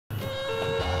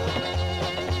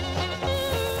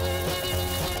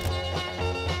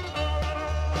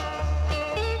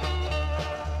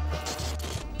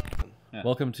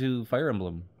Welcome to Fire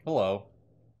Emblem. Hello.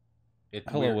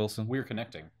 Hello, Wilson. We're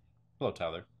connecting. Hello,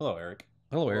 Tyler. Hello, Eric.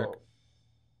 Hello, Eric.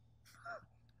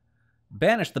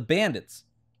 Banish the bandits.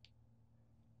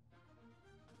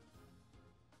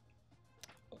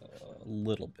 A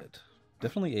little bit.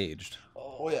 Definitely aged.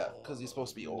 Oh yeah, because he's supposed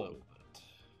to be old.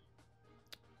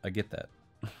 I get that.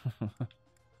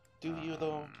 Do you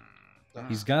though?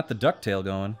 He's got the ducktail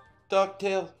going.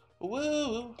 Ducktail.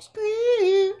 Woo!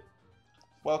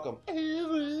 Welcome.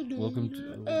 Welcome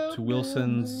to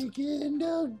Wilson's... Did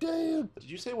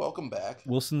you say welcome back?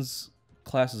 Wilson's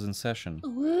class is in session.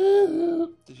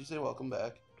 Did you say welcome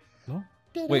back? No?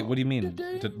 Wait, what do you mean?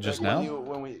 Just now?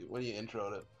 When you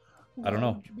introed it. I don't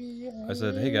know. I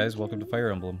said, hey guys, welcome to Fire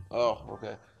Emblem. Oh,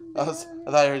 okay. I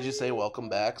thought I heard you say welcome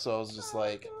back, so I was just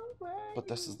like, but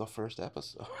this is the first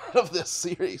episode of this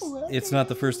series. It's not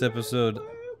the first episode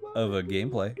of a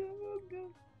gameplay.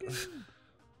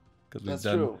 Because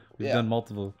we've done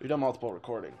multiple. We've done multiple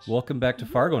recordings. Welcome back to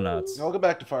Fargonauts. Welcome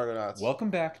back to Fargonauts. Welcome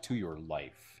back to your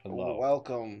life. Hello.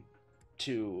 Welcome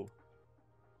to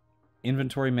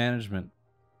Inventory management.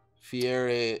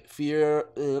 Fiero.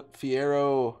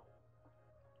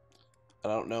 I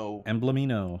don't know.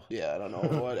 Emblemino. Yeah, I don't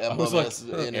know what emblem like, is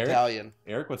in Eric? Italian.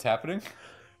 Eric, what's happening?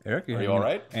 Eric, Are you all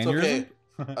right? It's okay.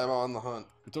 I'm on the hunt.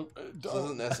 This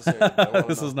isn't necessary.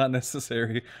 This is not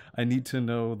necessary. I need to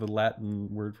know the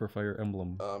Latin word for Fire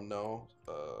Emblem. No.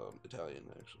 Italian,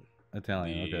 actually.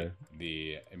 Italian, okay.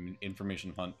 The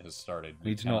information hunt has started.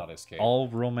 We need to know escape. all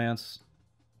romance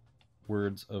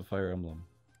words of Fire Emblem.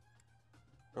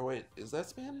 Or wait, is that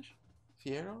Spanish?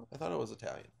 Fiero? I thought it was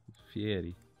Italian.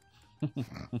 Fieri.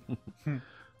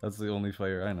 That's the only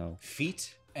fire I know.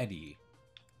 Feet Eddie.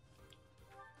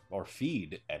 Or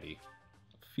feed Eddie.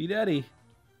 Feed Eddie.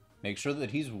 Make sure that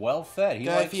he's well fed.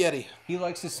 Guy Fieri. He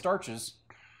likes his starches.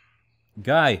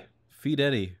 Guy, feed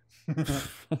Eddie.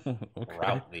 Okay.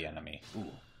 Rout the enemy. Ooh.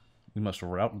 We must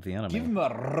rout the enemy. Give him a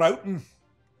routing.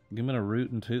 Give him a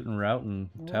rootin', tootin', routin',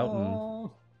 toutin'.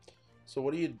 Oh. So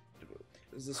what do you...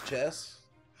 Is this chess?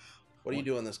 What do you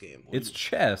do in this game? It's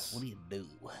chess. What do you do?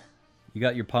 You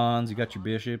got your pawns, you got your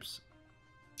bishops,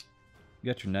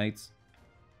 you got your knights.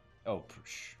 Oh,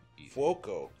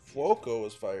 Fuoco. Fuoco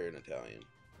is fire in Italian.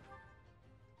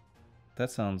 That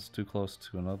sounds too close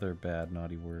to another bad,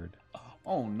 naughty word.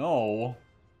 Oh no.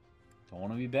 Don't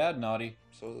want to be bad, naughty.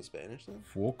 So is it Spanish then?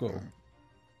 Fuoco.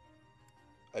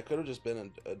 I could have just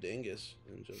been a dingus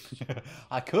and just...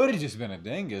 I could have just been a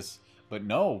dingus, but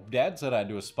no. Dad said I had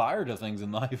to aspire to things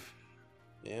in life.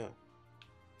 Yeah.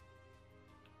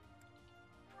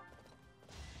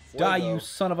 Die, Fuego. you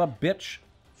son of a bitch!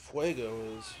 Fuego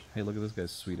is... Hey, look at this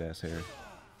guy's sweet ass hair.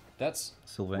 That's...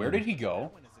 Sylvain. Where did he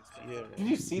go? Yeah. Did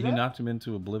you see He that? knocked him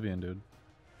into oblivion, dude.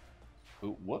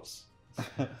 Ooh, whoops.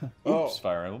 Oh. Oops,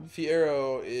 Fire Emblem.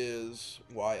 Fiero is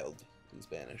wild in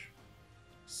Spanish.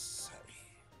 Sorry.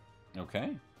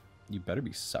 Okay. You better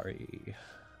be sorry.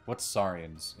 What's sorry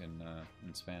in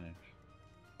Spanish?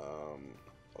 I'll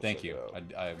Thank check you.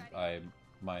 it out.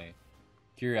 My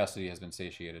curiosity has been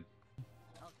satiated.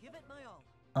 I'll give it my all.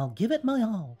 I'll give it my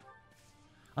all.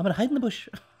 I'm gonna hide in the bush.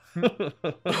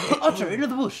 Archer, into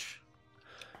the bush!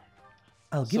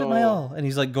 I'll give it my all. And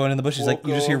he's like going in the bush. He's like,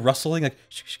 you just hear rustling, like.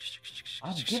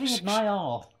 I'm giving it my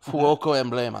all. Fuoco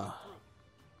Emblema.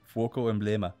 Fuoco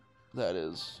Emblema. That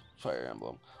is Fire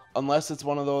Emblem. Unless it's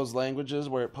one of those languages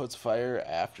where it puts fire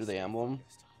after the emblem.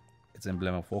 It's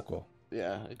Emblema Fuoco.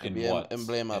 Yeah, it could In be what?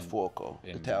 Emblema In- Fuoco.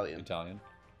 In Italian. Italian.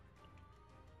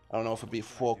 I don't know if it'd be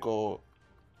Fuoco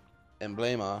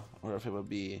Emblema or if it would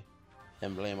be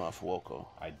Emblema Fuoco.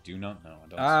 I do not know. I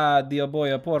don't Ah, Dio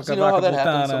boya, porca So you know how vaca that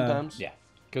happens putana. sometimes? Yeah,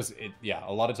 because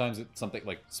a lot of times it's something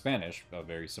like Spanish, a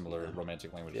very similar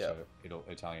romantic language Yeah. to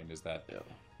Italian, is that Yeah.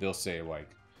 they'll say like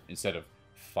instead of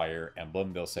Fire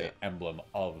Emblem, they'll say Emblem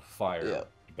of Fire, Yeah.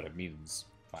 but it means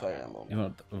Fire Emblem. You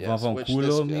know what Yes, which this,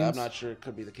 Vavonculo I'm means? not sure it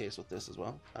could be the case with this as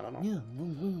well. I don't know.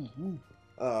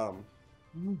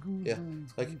 Yeah,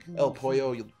 like El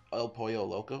Pollo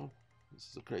Loco. This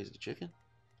is a crazy chicken,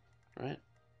 right?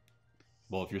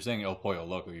 Well, if you're saying El Pollo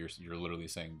Loco, you're literally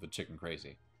saying the chicken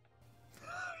crazy.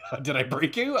 Did I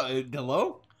break you?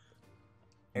 Hello?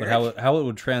 But how it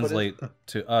would translate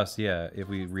to us, yeah, if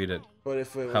we read it But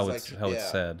if it was how like, it's how it's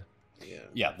said. Yeah,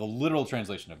 Yeah, the literal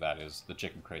translation of that is the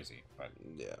chicken crazy. But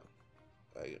yeah.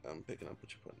 I'm picking up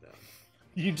what you're putting down.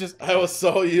 you just I was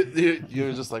so you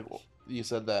were just like you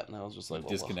said that, and I was just like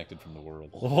disconnected from the world.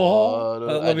 Oh, Dude,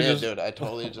 let I me did, just, dude. I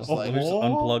totally just let like me just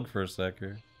unplug for a sec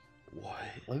here. what?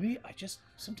 I just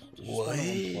sometimes I just want to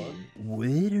unplug. What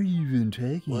are you even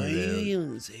talking What are about?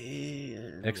 you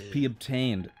saying? XP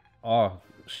obtained. Oh,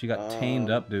 she got tamed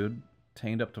up, dude.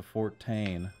 Tained up to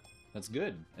 14. That's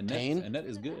good. Tane? Annette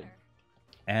is good.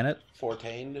 Annette?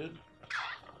 14, dude.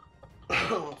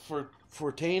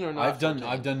 For Tane or not?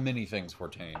 I've done many things for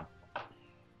Tane.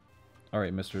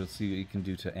 Alright, mister, let's see what you can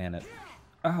do to Annette.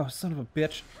 Oh, son of a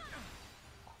bitch.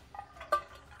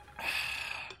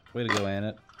 Way to go,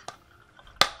 Annette.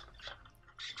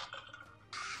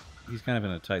 He's kind of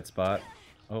in a tight spot.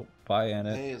 Oh, bye,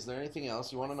 Annette. Hey, is there anything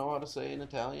else you want to know how to say in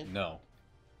Italian? No.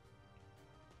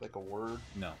 Like a word?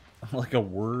 No. Like a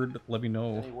word? Let me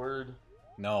know. Any word?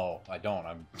 No, I don't.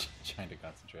 I'm trying to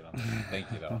concentrate on that. Thank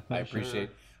you, though. I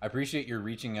appreciate your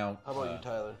reaching out. How about you,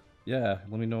 Tyler? Yeah,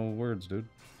 let me know words, dude.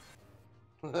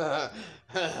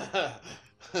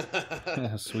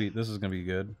 Sweet, this is gonna be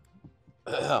good.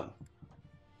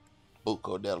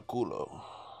 Buco del culo.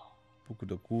 Buco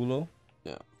del culo?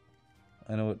 Yeah.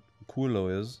 I know what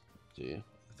culo is. See? I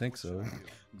think so.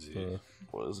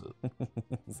 What is it?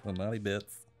 It's the naughty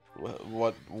bits.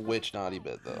 Which naughty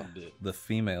bit, though? The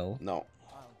female. No.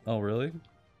 Oh, really?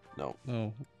 No.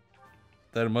 Oh.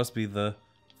 That must be the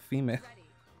female.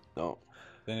 No.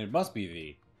 Then it must be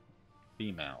the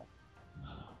female.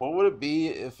 What would it be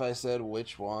if I said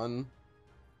which one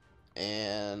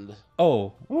and Oh.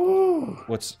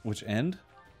 Which end?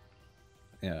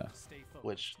 Yeah.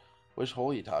 which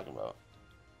hole are you talking about?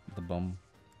 The bum.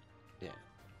 Yeah.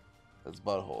 That's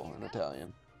butthole in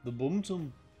Italian. The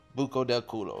boomtum. Buco del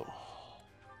culo.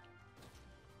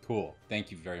 Cool.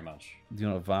 Thank you very much. Do you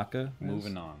know what vodka is?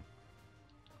 Moving on.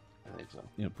 I think so.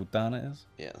 You know what putana is?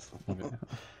 Yes. Okay.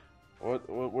 What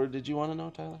word did you want to know,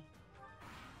 Tyler?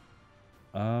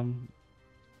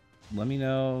 Let me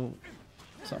know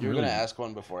something You were really, gonna ask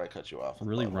one before I cut you off. with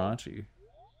really butthole. raunchy.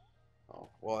 Oh,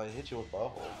 well, I hit you with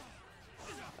butthole.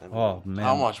 I mean, Oh man,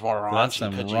 how much more that's raunchy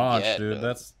some could raunch, you get, dude.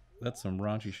 That's some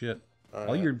raunchy shit. All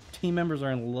right. your team members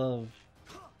are in love.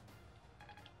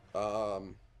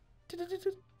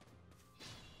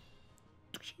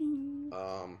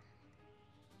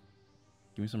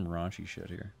 Give me some raunchy shit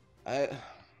here. I'll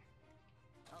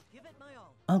give it my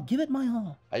all. I'll give it my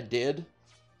all. I did,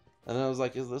 and I was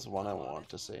like, "Is this one I want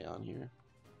to say on here?"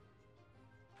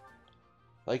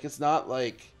 Like, it's not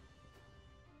like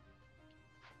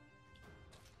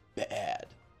bad,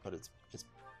 but it's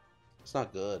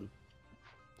not good.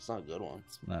 It's not a good one.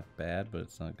 It's not bad, but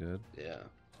it's not good. Yeah,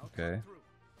 Okay.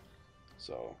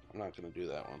 so I'm not gonna do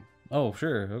that one. Oh,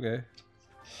 sure. Okay.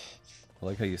 I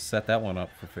like how you set that one up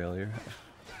for failure.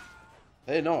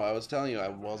 Hey, no, I was telling you I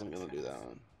wasn't gonna do that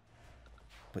one.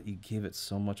 But you gave it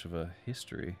so much of a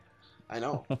history. I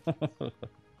know.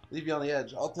 Leave you on the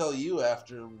edge. I'll tell you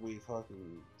after we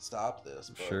fucking stop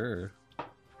this. But Sure.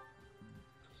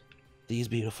 these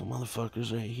beautiful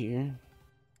motherfuckers right here.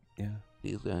 Yeah.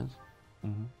 These guys.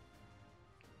 Mm-hmm.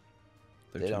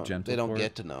 They're They too don't. gentle. They don't for get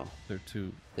it. to know. They're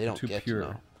too. They don't too get pure. to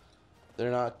know.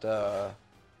 They're not. That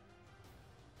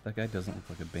guy doesn't look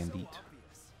like a bandit.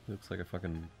 He looks like a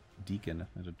fucking deacon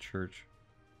at a church.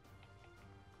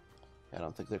 I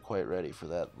don't think they're quite ready for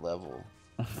that level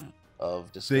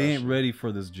of discussion. They ain't ready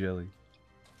for this jelly.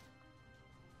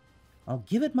 I'll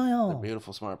give it my all. They're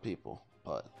beautiful, smart people,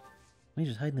 but Let me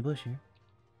just hide in the bush here.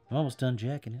 I'm almost done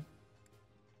jacking it.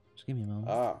 Just give me a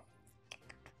moment.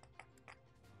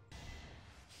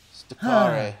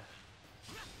 Staccare.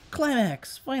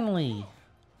 Climax, finally.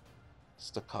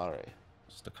 Staccare.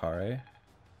 Staccare.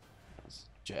 That's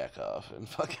jack off in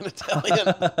fucking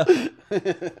Italian.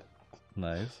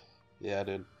 Nice. Yeah,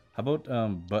 dude. How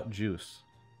about butt juice?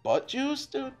 Butt juice,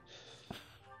 dude?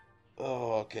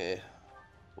 Oh, okay.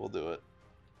 We'll do it.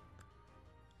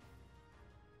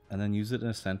 And then use it in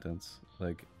a sentence.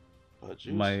 Like Butt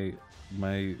juice?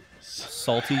 my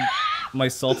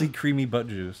salty creamy butt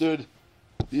juice. Dude,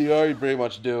 you already pretty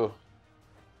much do.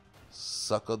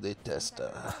 Succo de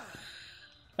testa.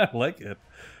 I like it.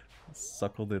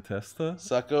 Suckle de testa?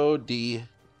 Succo di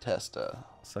testa.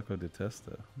 Succo de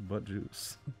testa. Butt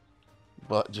juice.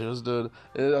 Butt juice, dude.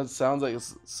 It sounds like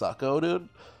it's succo, dude.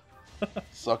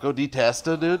 Succo di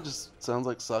testa, dude. Just sounds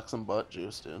like suck some butt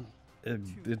juice, dude.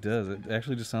 It does. It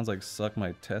actually just sounds like suck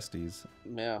my testes.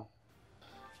 Yeah.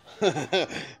 God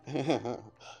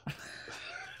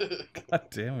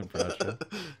damn it, Brasha.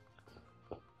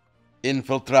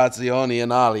 Infiltrazioni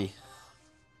anali.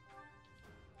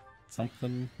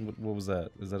 Something? What was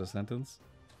that? Is that a sentence?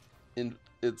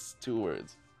 It's 2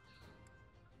 words.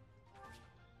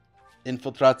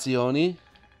 Infiltrazioni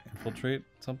Infiltrate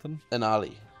something?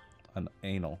 anali. An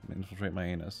anal. Infiltrate my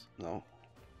anus. No.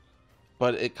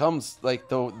 But it comes like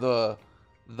the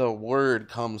word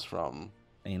comes from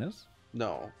Anus?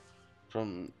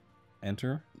 from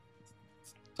Enter?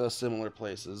 the similar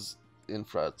places.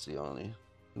 Infrazioni.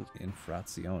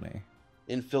 Infrazione.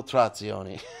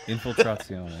 Infiltrazione.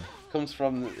 Infiltrazione. Comes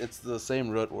from, it's the same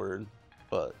root word,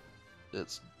 but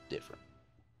it's different.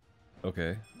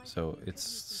 Okay, so it's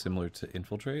similar to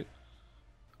infiltrate?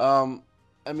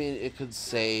 I mean, it could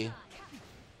say,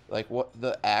 like, what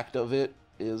the act of it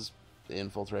is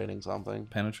infiltrating something.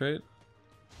 Penetrate?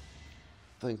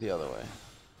 Think the other way.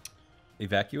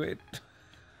 Evacuate?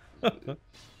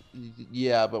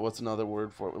 Yeah, but what's another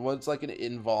word for it? Well, it's like an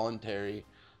involuntary,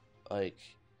 like,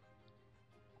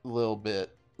 little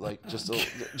bit, like, just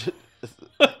a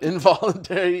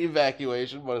involuntary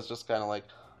evacuation, but it's just kind of like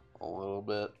a little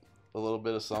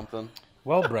bit of something.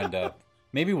 Well, Brenda,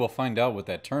 maybe we'll find out what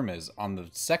that term is on the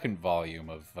second volume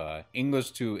of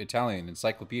English to Italian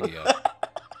Encyclopedia.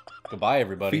 Goodbye,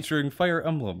 everybody. Featuring Fire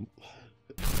Emblem.